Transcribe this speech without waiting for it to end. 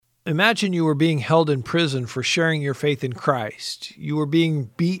Imagine you were being held in prison for sharing your faith in Christ. You were being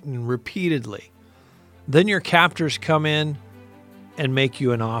beaten repeatedly. Then your captors come in and make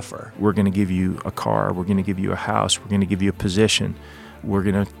you an offer. We're going to give you a car. We're going to give you a house. We're going to give you a position. We're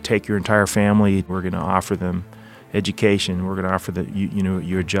going to take your entire family. We're going to offer them education. We're going to offer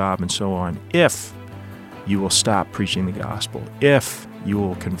you a job and so on. If you will stop preaching the gospel, if you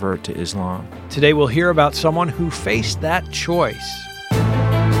will convert to Islam. Today we'll hear about someone who faced that choice.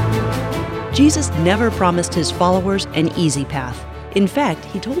 Jesus never promised his followers an easy path. In fact,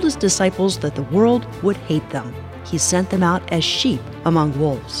 he told his disciples that the world would hate them. He sent them out as sheep among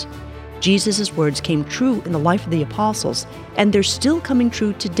wolves. Jesus' words came true in the life of the apostles, and they're still coming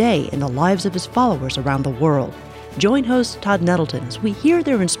true today in the lives of his followers around the world. Join host Todd Nettleton as we hear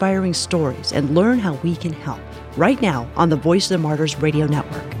their inspiring stories and learn how we can help. Right now on the Voice of the Martyrs Radio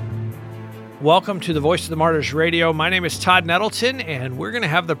Network. Welcome to the Voice of the Martyrs Radio. My name is Todd Nettleton, and we're going to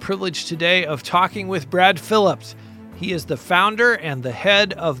have the privilege today of talking with Brad Phillips. He is the founder and the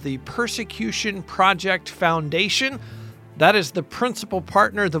head of the Persecution Project Foundation. That is the principal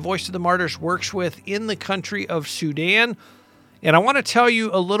partner the Voice of the Martyrs works with in the country of Sudan. And I want to tell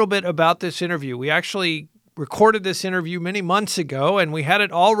you a little bit about this interview. We actually recorded this interview many months ago, and we had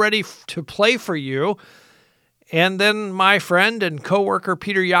it all ready to play for you. And then my friend and coworker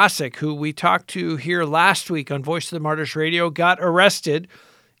Peter Yasik, who we talked to here last week on Voice of the Martyrs Radio, got arrested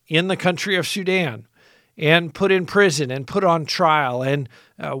in the country of Sudan and put in prison and put on trial. And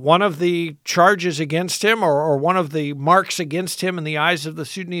one of the charges against him, or one of the marks against him in the eyes of the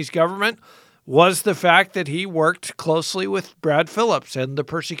Sudanese government, was the fact that he worked closely with Brad Phillips and the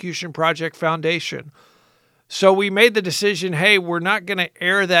Persecution Project Foundation. So we made the decision, hey, we're not going to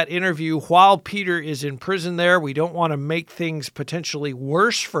air that interview while Peter is in prison there. We don't want to make things potentially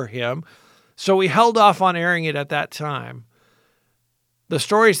worse for him. So we held off on airing it at that time. The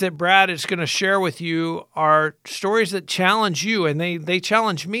stories that Brad is going to share with you are stories that challenge you, and they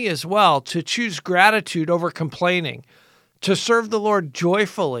challenge me as well, to choose gratitude over complaining, to serve the Lord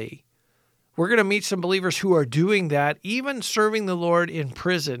joyfully. We're going to meet some believers who are doing that, even serving the Lord in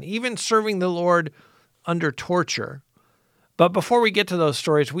prison, even serving the Lord under torture. But before we get to those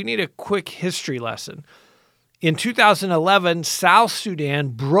stories, we need a quick history lesson. In 2011, South Sudan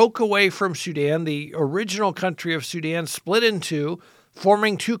broke away from Sudan. The original country of Sudan split in two,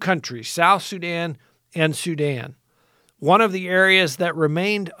 forming two countries, South Sudan and Sudan. One of the areas that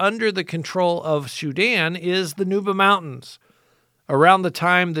remained under the control of Sudan is the Nuba Mountains. Around the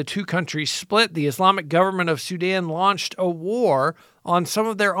time the two countries split, the Islamic government of Sudan launched a war on some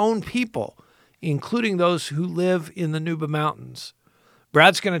of their own people, including those who live in the Nuba Mountains.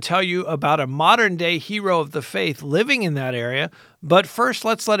 Brad's going to tell you about a modern-day hero of the faith living in that area, but first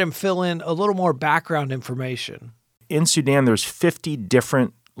let's let him fill in a little more background information. In Sudan, there's 50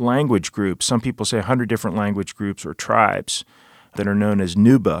 different language groups. Some people say 100 different language groups or tribes that are known as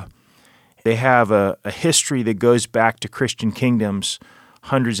Nuba. They have a history that goes back to Christian kingdoms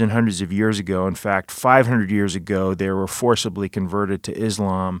hundreds and hundreds of years ago. In fact, 500 years ago, they were forcibly converted to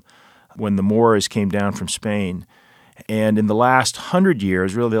Islam when the Moors came down from Spain. And in the last 100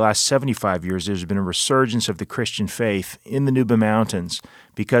 years, really the last 75 years, there's been a resurgence of the Christian faith in the Nuba Mountains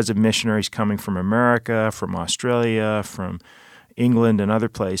because of missionaries coming from America, from Australia, from England, and other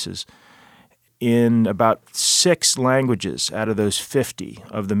places. In about 6 languages out of those 50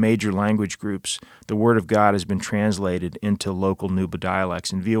 of the major language groups, the Word of God has been translated into local Nuba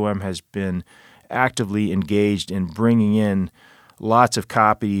dialects. And VOM has been actively engaged in bringing in lots of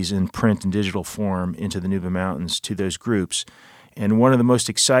copies in print and digital form into the Nuba Mountains to those groups. And one of the most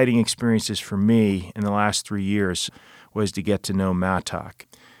exciting experiences for me in the last 3 years was to get to know Matak.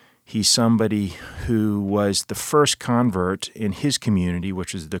 He's somebody who was the first convert in his community,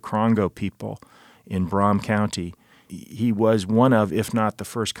 which is the Krongo people in Braham County. He was one of, if not the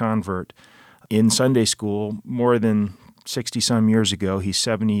first convert in Sunday school more than 60-some years ago. He's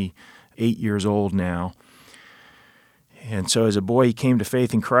 78 years old now. And so as a boy, he came to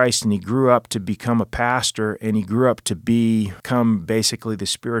faith in Christ, and he grew up to become a pastor, and he grew up to become basically the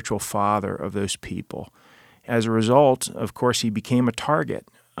spiritual father of those people. As a result, of course, he became a target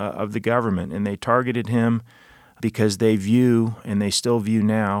of the government, and they targeted him because they view, and they still view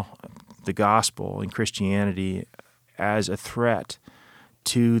now, the gospel and Christianity as a threat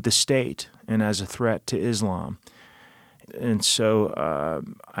to the state and as a threat to Islam. And so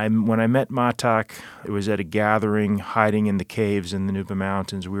when I met Matak, it was at a gathering, hiding in the caves in the Nuba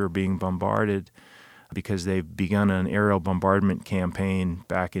Mountains. We were being bombarded because they've begun an aerial bombardment campaign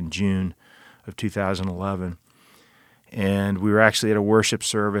back in June of 2011. And we were actually at a worship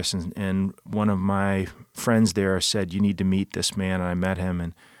service, and one of my friends there said, "You need to meet this man." And I met him,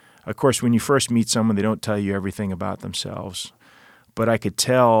 and Of course, when you first meet someone, they don't tell you everything about themselves. But I could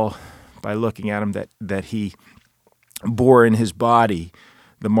tell by looking at him that he bore in his body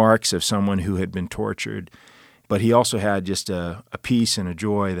the marks of someone who had been tortured. But he also had just a peace and a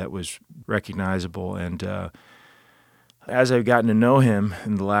joy that was recognizable. And as I've gotten to know him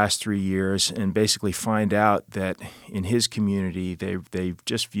in the last 3 years and basically find out that in his community, they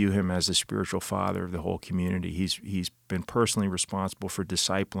just view him as the spiritual father of the whole community. He's been personally responsible for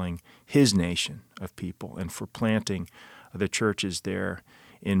discipling his nation of people and for planting the churches there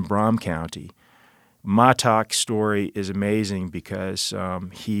in Braham County. Matak's story is amazing because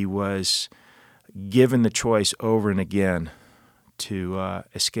he was given the choice over and again to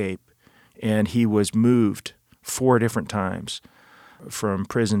escape, and he was moved 4 different times from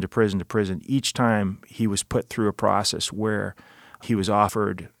prison to prison to prison. Each time he was put through a process where he was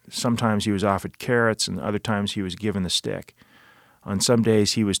offered, sometimes he was offered carrots and other times he was given the stick. On some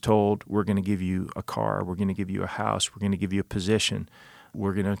days he was told, we're going to give you a car, we're going to give you a house, we're going to give you a position,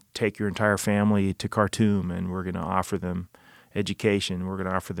 we're going to take your entire family to Khartoum and we're going to offer them education, we're going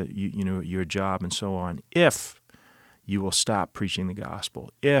to offer you a job and so on, if you will stop preaching the gospel,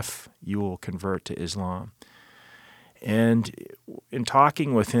 if you will convert to Islam. And in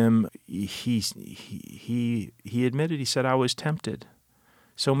talking with him, he admitted, he said, I was tempted.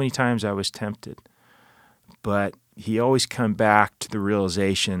 So many times I was tempted. But he always came back to the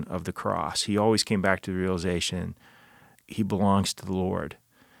realization of the cross. He always came back to the realization he belongs to the Lord.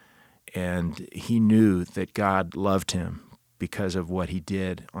 And he knew that God loved him because of what he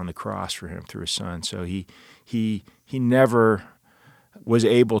did on the cross for him through his son. So he never was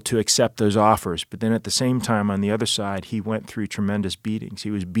able to accept those offers. But then at the same time, on the other side, he went through tremendous beatings.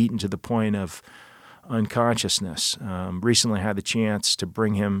 He was beaten to the point of unconsciousness. Recently had the chance to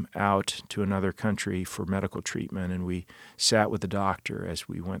bring him out to another country for medical treatment, and we sat with the doctor as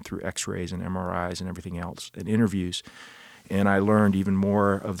we went through x-rays and MRIs and everything else and interviews. And I learned even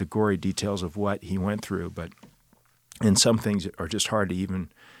more of the gory details of what he went through. And some things are just hard to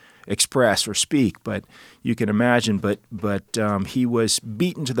even express or speak, but you can imagine. But he was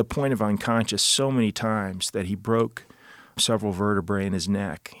beaten to the point of unconscious so many times that he broke several vertebrae in his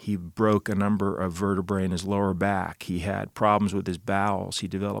neck. He broke a number of vertebrae in his lower back. He had problems with his bowels. He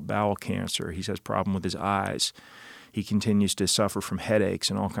developed bowel cancer. He has a problem with his eyes. He continues to suffer from headaches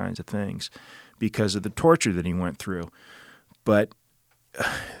and all kinds of things because of the torture that he went through. But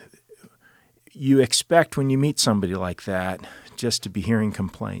you expect when you meet somebody like that just to be hearing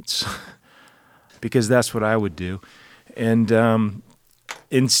complaints because that's what I would do. And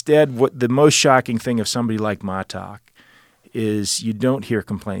instead, what the most shocking thing of somebody like Matak is you don't hear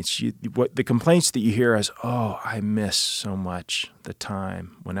complaints. What the complaints that you hear is, oh, I miss so much the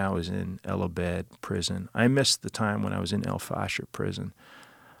time when I was in El Obeid prison. I miss the time when I was in El Fasher prison.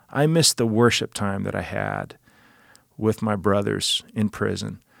 I miss the worship time that I had with my brothers in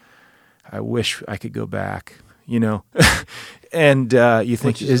prison. I wish I could go back, And you think,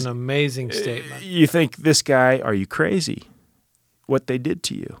 which is an amazing statement. You think, this guy, are you crazy? What they did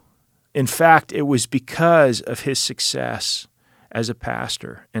to you. In fact, it was because of his success as a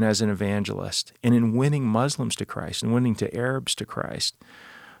pastor and as an evangelist and in winning Muslims to Christ and winning to Arabs to Christ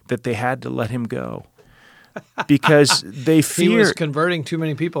that they had to let him go because they feared. He was converting too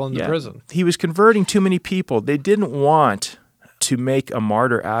many people in the prison. He was converting too many people. They didn't want to make a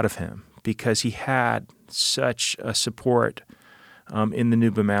martyr out of him because he had such a support in the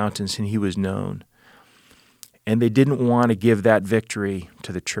Nuba Mountains and he was known. And they didn't want to give that victory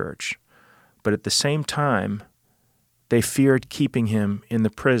to the church. But at the same time, they feared keeping him in the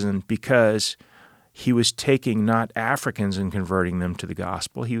prison because he was taking not Africans and converting them to the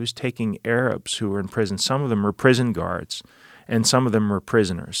gospel. He was taking Arabs who were in prison. Some of them were prison guards, and some of them were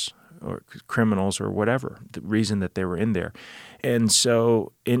prisoners or criminals or whatever, the reason that they were in there. And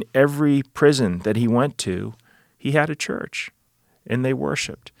so in every prison that he went to, he had a church, and they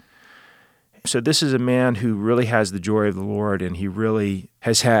worshiped. So this is a man who really has the joy of the Lord, and he really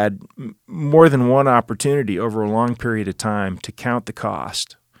has had more than one opportunity over a long period of time to count the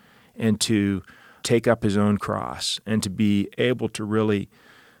cost and to take up his own cross and to be able to really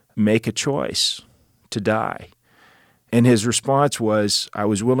make a choice to die. And his response was, I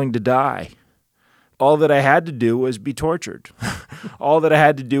was willing to die. All that I had to do was be tortured. All that I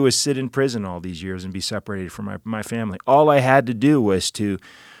had to do was sit in prison all these years and be separated from my family. All I had to do was to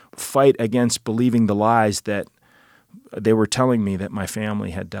fight against believing the lies that they were telling me that my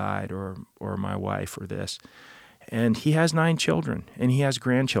family had died or my wife or this. And he has 9 children and he has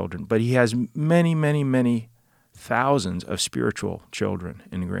grandchildren, but he has many, many, many thousands of spiritual children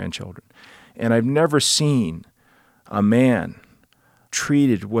and grandchildren. And I've never seen a man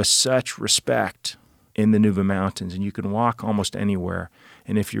treated with such respect in the Nuba Mountains, and you can walk almost anywhere.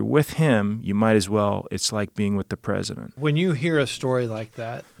 And if you're with him, you might as well, it's like being with the president. When you hear a story like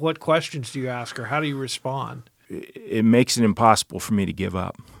that, what questions do you ask or how do you respond? It makes it impossible for me to give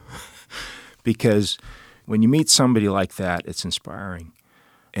up because when you meet somebody like that, it's inspiring.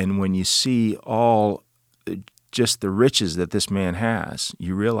 And when you see just the riches that this man has,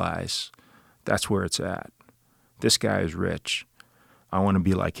 you realize that's where it's at. This guy is rich. I want to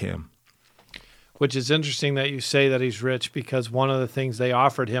be like him. Which is interesting that you say that he's rich because one of the things they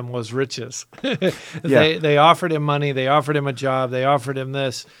offered him was riches. They offered him money, they offered him a job, they offered him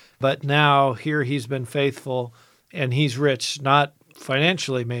this, but now here he's been faithful and he's rich, not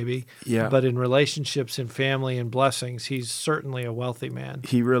financially maybe, but in relationships and family and blessings, he's certainly a wealthy man.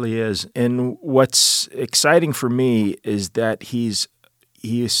 He really is. And what's exciting for me is that he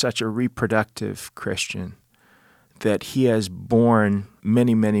is such a reproductive Christian that he has borne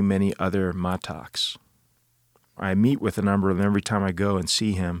many, many, many other mataks. I meet with a number of them every time I go and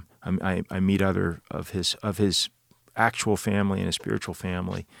see him. I meet other of his actual family and his spiritual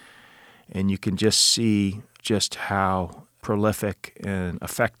family, and you can just see just how prolific and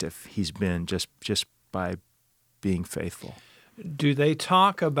effective he's been just by being faithful. Do they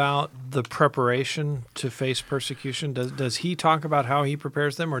talk about the preparation to face persecution? Does he talk about how he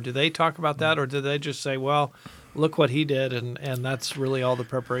prepares them, or do they talk about that, or do they just say, well, look what he did, and that's really all the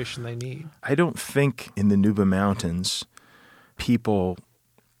preparation they need? I don't think in the Nuba Mountains people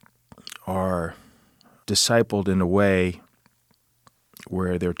are discipled in a way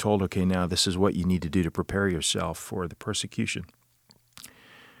where they're told, okay, now this is what you need to do to prepare yourself for the persecution.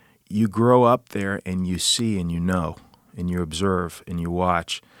 You grow up there and you see and you know and you observe and you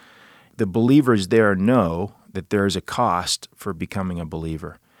watch. The believers there know that there is a cost for becoming a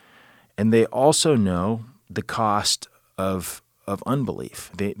believer. And they also know the cost of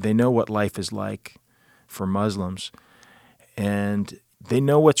unbelief. They know what life is like for Muslims, and they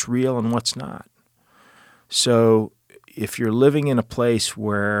know what's real and what's not. So if you're living in a place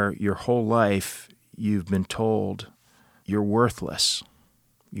where your whole life you've been told you're worthless,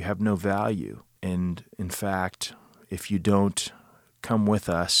 you have no value, and in fact, if you don't come with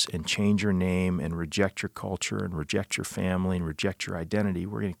us and change your name and reject your culture and reject your family and reject your identity,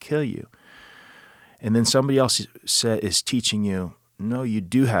 we're going to kill you. And then somebody else is teaching you, no, you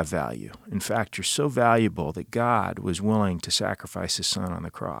do have value. In fact, you're so valuable that God was willing to sacrifice his son on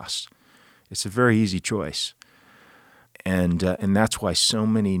the cross. It's a very easy choice. And that's why so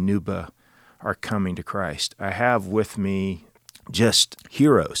many Nuba are coming to Christ. I have with me just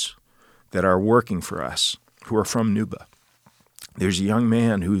heroes that are working for us who are from Nuba. There's a young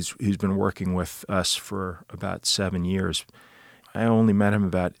man who's been working with us for about 7 years. I only met him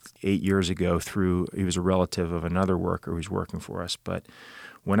about 8 years ago he was a relative of another worker who's working for us. But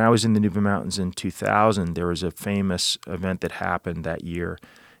when I was in the Nuba Mountains in 2000, there was a famous event that happened that year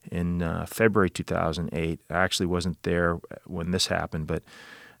in February 2008. I actually wasn't there when this happened, but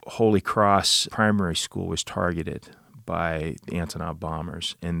Holy Cross Primary School was targeted by the Antonov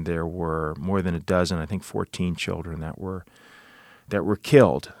bombers, and there were more than a dozen, I think 14 children that were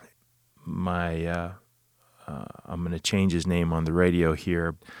killed. I'm going to change his name on the radio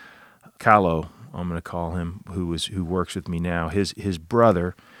here. Kalo, I'm going to call him, who works with me now. His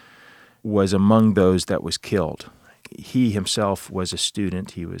brother was among those that was killed. He himself was a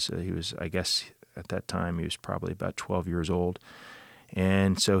student. He was I guess at that time he was probably about 12 years old,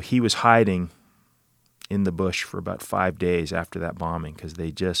 and so he was hiding in the bush for about 5 days after that bombing because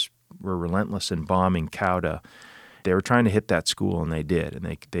they just were relentless in bombing Cauda. They were trying to hit that school, and they did,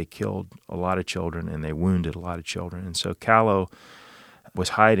 and they killed a lot of children, and they wounded a lot of children. And so Kalo was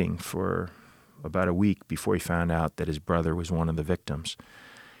hiding for about a week before he found out that his brother was one of the victims.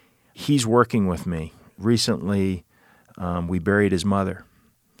 He's working with me. Recently, we buried his mother.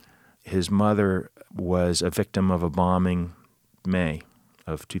 His mother was a victim of a bombing May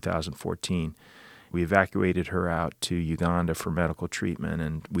of 2014. We evacuated her out to Uganda for medical treatment,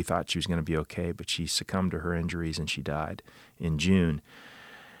 and we thought she was going to be okay, but she succumbed to her injuries and she died in June.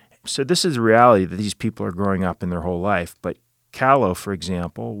 So this is the reality that these people are growing up in their whole life. But Kalo, for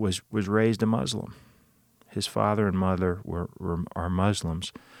example, was raised a Muslim. His father and mother are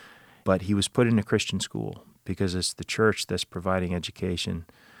Muslims, but he was put in a Christian school because it's the church that's providing education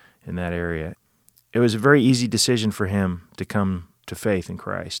in that area. It was a very easy decision for him to come to faith in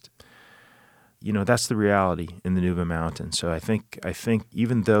Christ. You know, that's the reality in the Nuba Mountains. So I think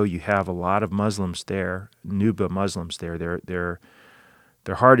even though you have a lot of Muslims there, Nuba Muslims there, their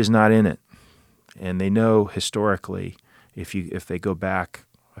heart is not in it, and they know historically, if they go back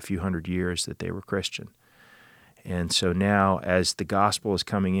a few hundred years, that they were Christian, And so now, as the gospel is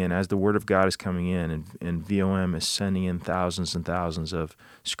coming in, as the Word of God is coming in, and VOM is sending in thousands and thousands of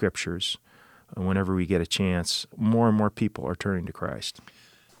scriptures, whenever we get a chance, more and more people are turning to Christ.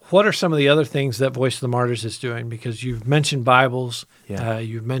 What are some of the other things that Voice of the Martyrs is doing? Because you've mentioned Bibles, Yeah.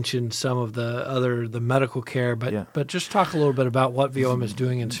 You've mentioned some of the medical care, but just talk a little bit about what VOM is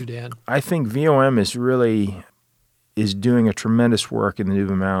doing in Sudan. I think VOM is doing a tremendous work in the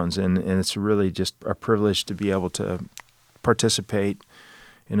Nuba Mountains, and it's really just a privilege to be able to participate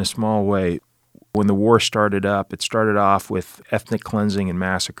in a small way. When the war started up, it started off with ethnic cleansing and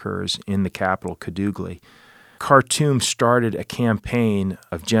massacres in the capital, Kadugli. Khartoum started a campaign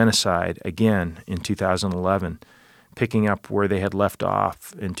of genocide again in 2011, picking up where they had left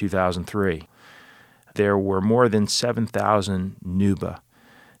off in 2003. There were more than 7,000 Nuba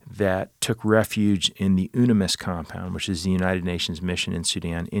that took refuge in the UNAMIS compound, which is the United Nations mission in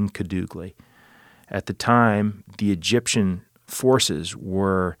Sudan, in Kadugli. At the time, the Egyptian forces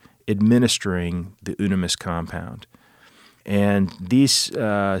were administering the UNAMIS compound. And these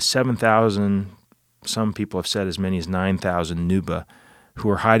 7,000, some people have said as many as 9,000 Nuba who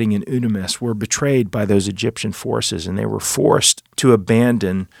were hiding in UNAMIS were betrayed by those Egyptian forces, and they were forced to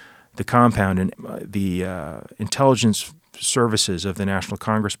abandon the compound. And the intelligence services of the National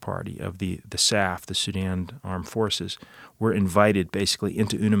Congress Party, of the SAF, the Sudan Armed Forces, were invited basically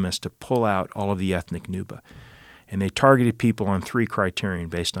into UNAMIS to pull out all of the ethnic Nuba. And they targeted people on 3 criterion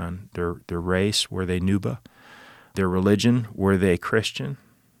based on their race, were they Nuba, their religion, were they Christian,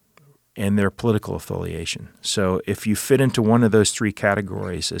 and their political affiliation. So if you fit into one of those 3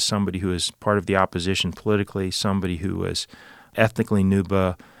 categories as somebody who is part of the opposition politically, somebody who was ethnically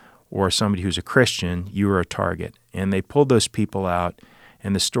Nuba, or somebody who's a Christian, you were a target. And they pulled those people out.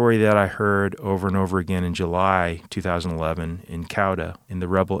 And the story that I heard over and over again in July 2011 in Kauda, in the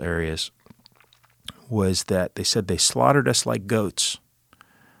rebel areas, was that they said they slaughtered us like goats.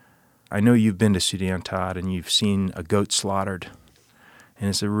 I know you've been to Sudan, Todd, and you've seen a goat slaughtered. And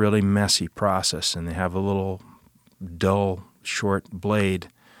it's a really messy process. And they have a little dull, short blade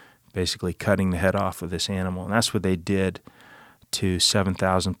basically cutting the head off of this animal. And that's what they did to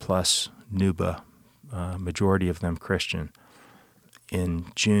 7,000 plus Nuba, majority of them Christian, in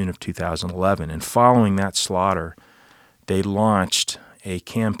June of 2011. And following that slaughter, they launched a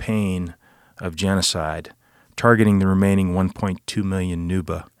campaign of genocide targeting the remaining 1.2 million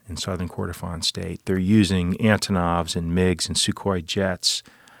Nuba in southern Kordofan state. They're using Antonovs and MiGs and Sukhoi jets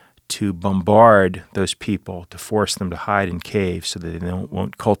to bombard those people, to force them to hide in caves so that they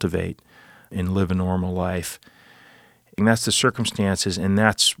won't cultivate and live a normal life. And that's the circumstances, and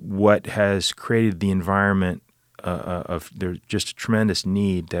that's what has created the environment of there's just a tremendous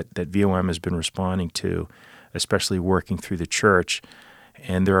need that VOM has been responding to, especially working through the church.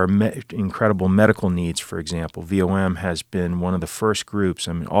 And there are incredible medical needs, for example. VOM has been one of the first groups.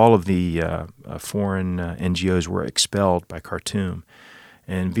 I mean, all of the foreign NGOs were expelled by Khartoum.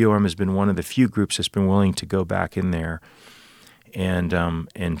 And VOM has been one of the few groups that's been willing to go back in there and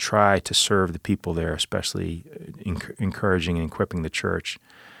try to serve the people there, especially encouraging and equipping the church.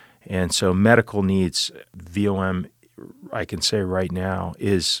 And so medical needs, VOM, I can say right now,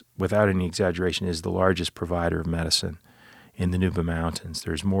 is, without any exaggeration, is the largest provider of medicine in the Nuba Mountains.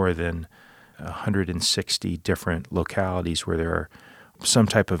 There's more than 160 different localities where there are some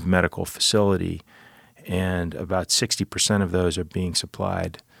type of medical facility, and about 60% of those are being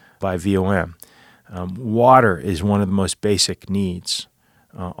supplied by VOM. Water is one of the most basic needs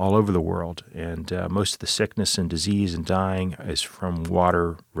all over the world, and most of the sickness and disease and dying is from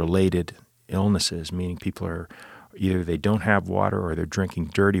water-related illnesses, meaning people are either they don't have water or they're drinking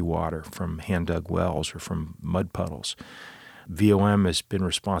dirty water from hand-dug wells or from mud puddles. VOM has been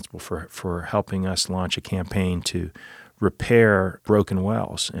responsible for helping us launch a campaign to repair broken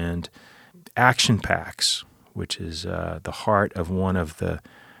wells, and action packs, which is the heart of one of the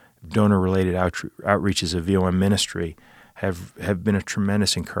donor-related outreaches of VOM ministry, have been a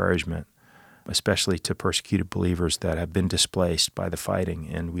tremendous encouragement, especially to persecuted believers that have been displaced by the fighting.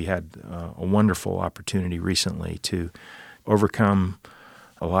 And we had a wonderful opportunity recently to overcome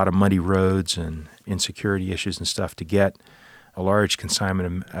a lot of muddy roads and insecurity issues and stuff to get a large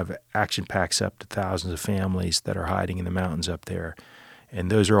consignment of action packs up to thousands of families that are hiding in the mountains up there. And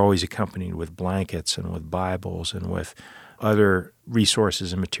those are always accompanied with blankets and with Bibles and with other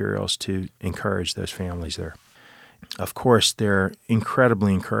resources and materials to encourage those families there. Of course, they're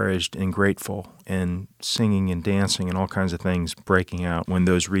incredibly encouraged and grateful, and singing and dancing and all kinds of things breaking out when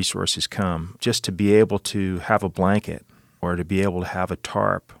those resources come. Just to be able to have a blanket or to be able to have a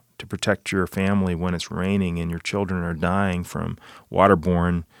tarp to protect your family when it's raining and your children are dying from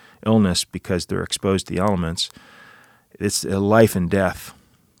waterborne illness because they're exposed to the elements, it's a life and death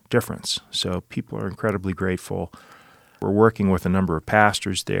difference. So people are incredibly grateful. We're working with a number of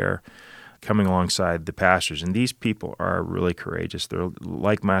pastors there, coming alongside the pastors. And these people are really courageous. They're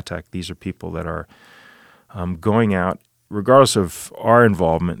like Matak. These are people that are going out, regardless of our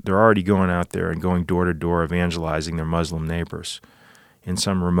involvement, they're already going out there and going door to door evangelizing their Muslim neighbors in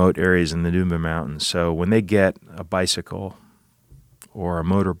some remote areas in the Nuba Mountains. So when they get a bicycle or a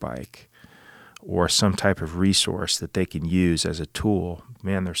motorbike or some type of resource that they can use as a tool,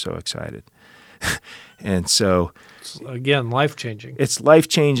 man, they're so excited. And so, again, life-changing. It's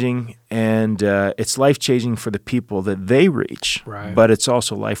life-changing, and it's life-changing for the people that they reach. Right. But it's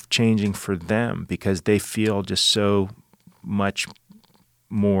also life-changing for them because they feel just so much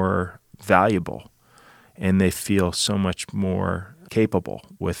more valuable, and they feel so much more capable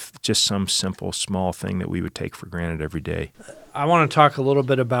with just some simple, small thing that we would take for granted every day. I want to talk a little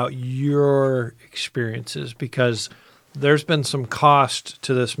bit about your experiences because there's been some cost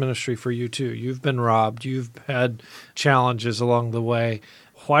to this ministry for you too. You've been robbed. You've had challenges along the way.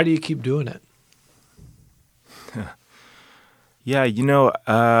 Why do you keep doing it? Yeah,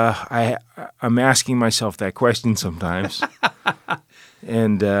 I'm asking myself that question sometimes.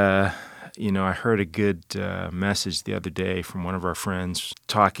 And, I heard a good message the other day from one of our friends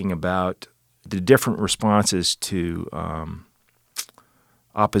talking about the different responses to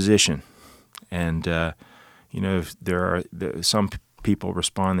opposition. And, there are some people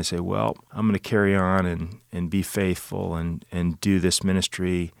respond, they say, well, I'm going to carry on and be faithful and do this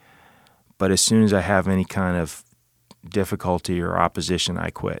ministry, but as soon as I have any kind of difficulty or opposition, I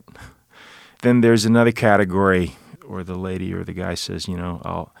quit. Then there's another category, or the lady or the guy says,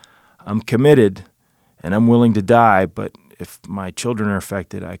 I'm committed and I'm willing to die, but if my children are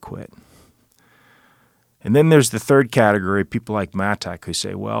affected, I quit. And then there's the third category, people like Matak, who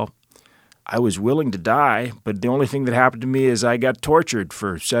say, well, I was willing to die, but the only thing that happened to me is I got tortured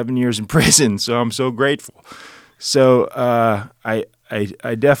for 7 years in prison, so I'm so grateful. So I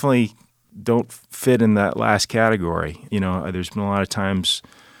definitely don't fit in that last category. There's been a lot of times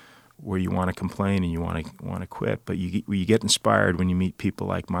where you want to complain and you want to quit, but you get inspired when you meet people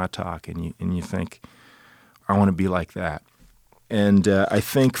like Matak and you think, I want to be like that. And I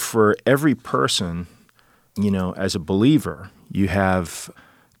think for every person, as a believer, you have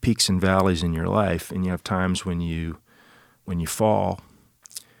peaks and valleys in your life, and you have times when you fall,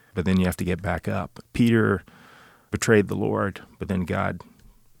 but then you have to get back up. Peter betrayed the Lord, but then God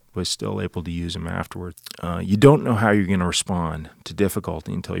was still able to use him afterwards. You don't know how you're going to respond to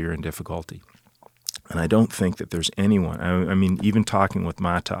difficulty until you're in difficulty. And I don't think that there's anyone, I mean, even talking with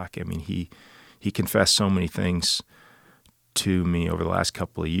Matak, he confessed so many things to me over the last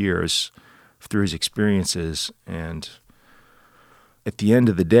couple of years through his experiences, and at the end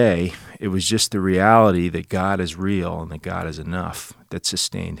of the day, it was just the reality that God is real and that God is enough that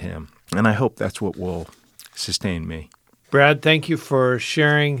sustained him. And I hope that's what will sustain me. Brad, thank you for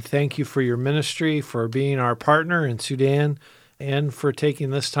sharing. Thank you for your ministry, for being our partner in Sudan, and for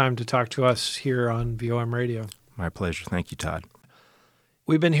taking this time to talk to us here on VOM Radio. My pleasure. Thank you, Todd.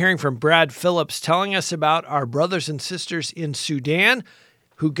 We've been hearing from Brad Phillips telling us about our brothers and sisters in Sudan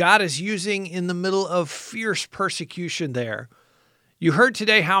who God is using in the middle of fierce persecution there. You heard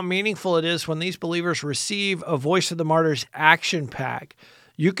today how meaningful it is when these believers receive a Voice of the Martyrs Action Pack.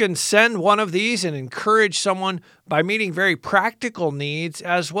 You can send one of these and encourage someone by meeting very practical needs,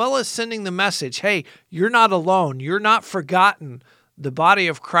 as well as sending the message, hey, you're not alone. You're not forgotten. The body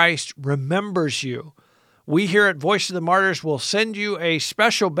of Christ remembers you. We here at Voice of the Martyrs will send you a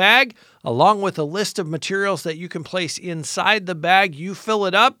special bag along with a list of materials that you can place inside the bag. You fill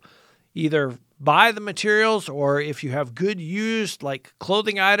it up, either buy the materials, or if you have good used like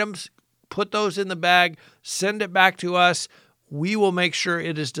clothing items, put those in the bag, send it back to us. We will make sure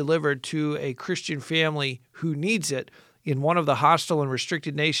it is delivered to a Christian family who needs it in one of the hostile and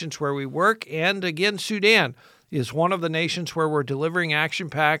restricted nations where we work. And again, Sudan is one of the nations where we're delivering action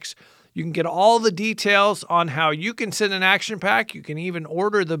packs. You can get all the details on how you can send an action pack. You can even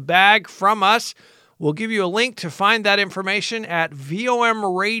order the bag from us. We'll give you a link to find that information at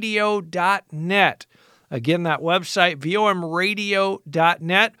vomradio.net. Again, that website,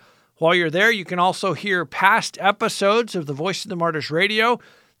 vomradio.net. While you're there, you can also hear past episodes of the Voice of the Martyrs Radio.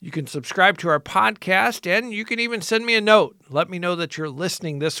 You can subscribe to our podcast, and you can even send me a note. Let me know that you're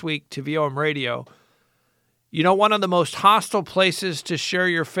listening this week to VOM Radio. One of the most hostile places to share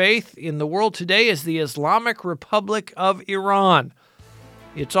your faith in the world today is the Islamic Republic of Iran.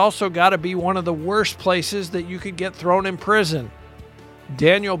 It's also got to be one of the worst places that you could get thrown in prison.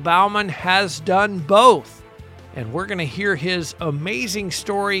 Daniel Bauman has done both, and we're going to hear his amazing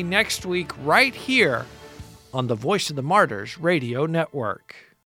story next week right here on the Voice of the Martyrs radio network.